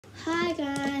Hi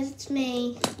guys, it's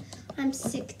me. I'm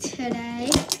sick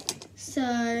today, so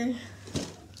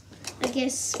I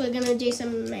guess we're gonna do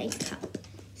some makeup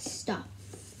stuff.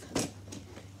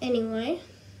 Anyway,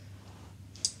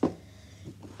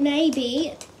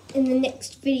 maybe in the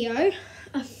next video,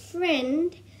 a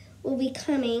friend will be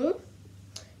coming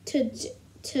to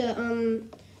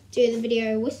do the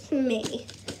video with me,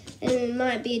 and it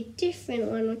might be a different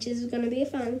one, which is gonna be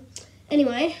fun.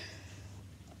 Anyway.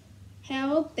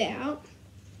 How about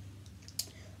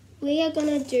we are going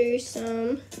to do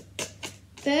some,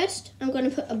 first I'm going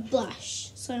to put a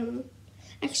blush,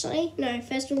 actually, no,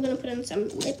 first I'm going to put on some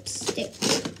lipstick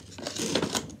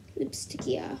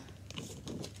here,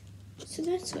 so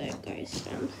that's where it goes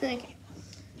from. Okay,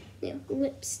 now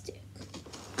lipstick,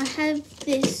 I have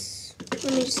this, let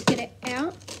me just get it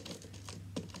out,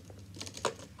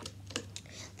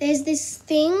 there's this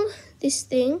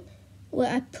thing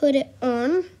where I put it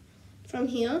on from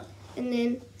here, and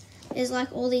then there's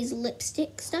like all these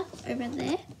lipstick stuff over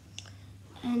there,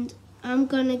 and I'm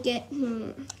gonna get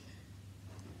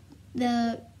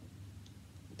the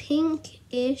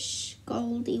pinkish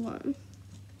goldy one.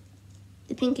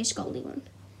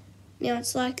 Now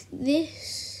it's like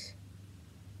this,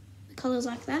 the colour's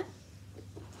like that.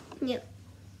 Yeah,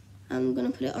 I'm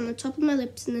gonna put it on the top of my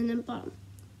lips and then the bottom.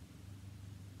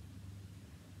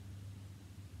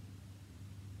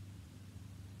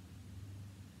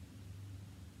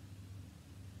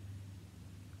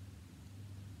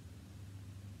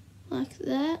 Like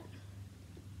that,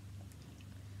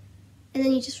 and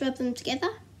then you just rub them together.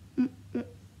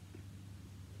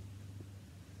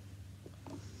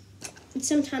 It's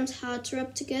sometimes hard to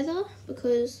rub together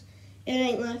because it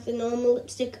ain't like the normal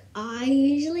lipstick I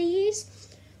usually use,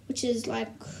 which is like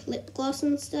lip gloss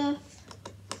and stuff.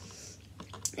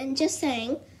 And just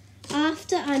saying,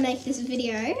 after I make this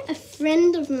video, a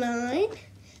friend of mine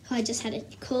who I just had a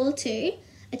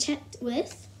chat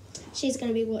with, she's going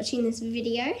to be watching this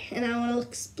video, and I want to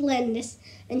look splendid,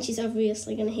 and she's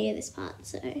obviously going to hear this part,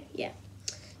 so yeah.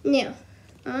 Now,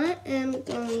 I am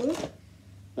going,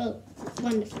 well,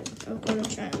 wonderful. I'm going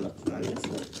to try and look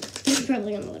wonderful. I'm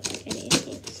probably going to look like an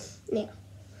idiot. Now,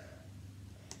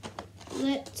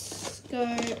 let's go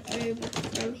over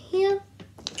from here.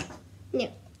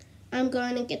 Now, I'm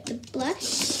going to get the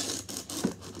blush,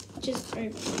 just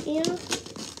over here.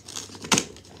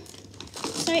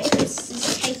 Sorry if this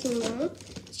is taking long,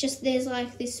 it's just there's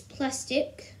like this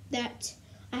plastic that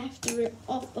I have to rip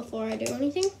off before I do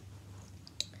anything.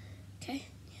 Okay,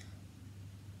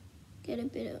 get a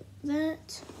bit of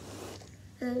that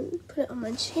and put it on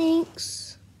my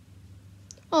cheeks.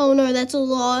 Oh no, that's a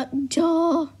lot.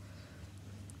 Duh.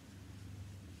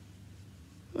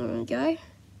 There we go.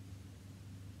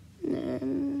 And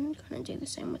then I'm gonna do the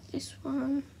same with this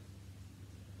one.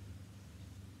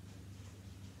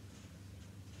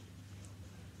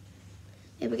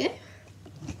 There we go.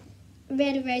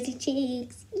 Red rosy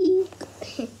cheeks. Eek.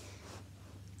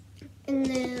 And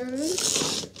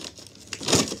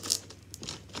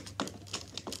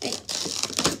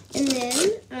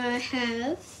then, I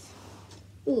have,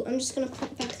 I'm just going to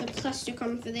put back the plastic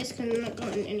on for this because I'm not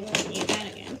going anywhere near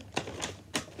that again.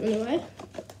 Anyway,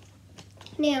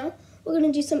 now we're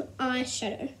going to do some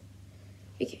eyeshadow.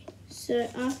 Okay, so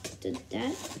after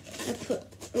that,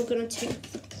 I'm going to take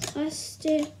the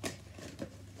plastic.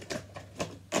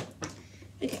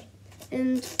 Okay,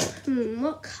 and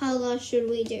what colour should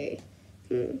we do?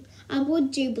 I would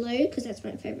do blue because that's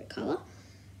my favourite colour,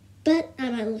 but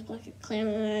I might look like a clown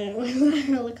and I don't want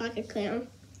to look like a clown.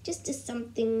 Just do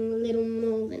something a little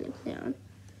more than a clown.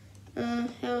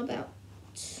 How about,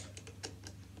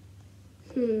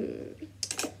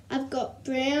 I've got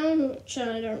brown, which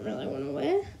I don't really want to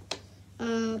wear,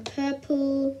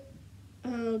 purple,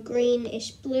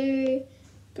 greenish blue,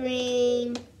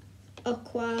 green,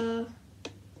 aqua,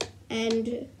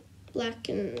 and black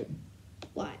and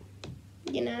white,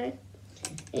 you know.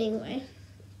 Anyway,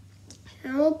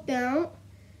 how about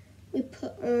we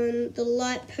put on the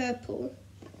light purple?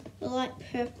 The light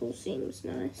purple seems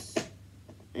nice,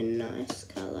 a nice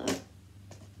colour.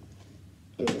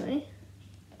 Anyway,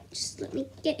 just let me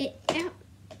get it out.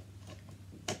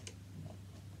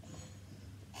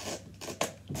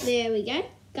 There we go,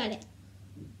 got it.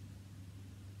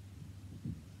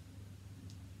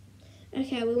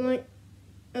 Okay, we won't,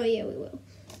 oh yeah, we will.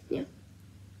 Yeah,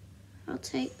 I'll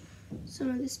take some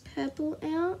of this purple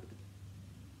out.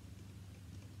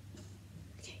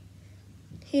 Okay,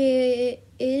 here it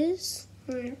is.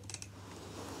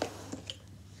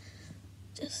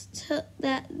 Just tuck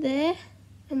that there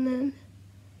and then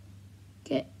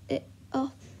get it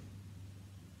off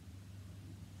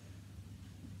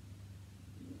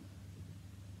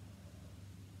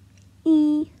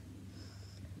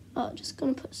but just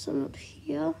gonna put some up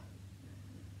here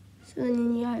so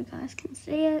then you guys can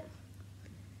see it.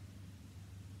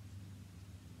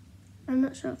 I'm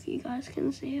not sure if you guys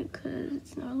can see it because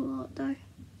it's not a lot though.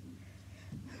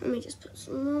 Let me just put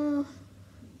some more.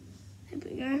 There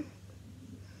we go.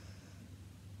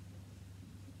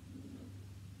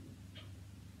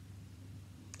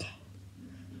 Okay.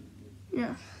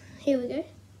 Now, here we go.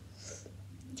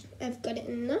 I've got it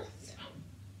enough.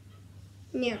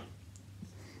 Now,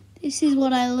 this is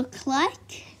what I look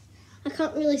like. I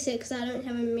can't really see it because I don't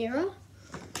have a mirror,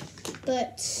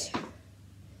 but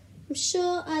I'm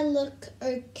sure I look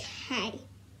okay.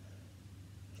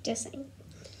 Just saying.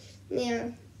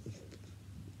 Now,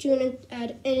 do you want to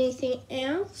add anything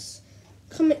else?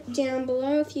 Comment down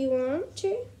below if you want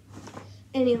to.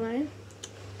 Anyway,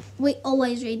 we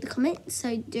always read the comments,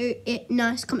 so do it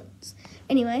nice comments.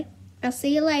 Anyway, I'll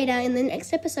see you later in the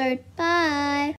next episode. Bye.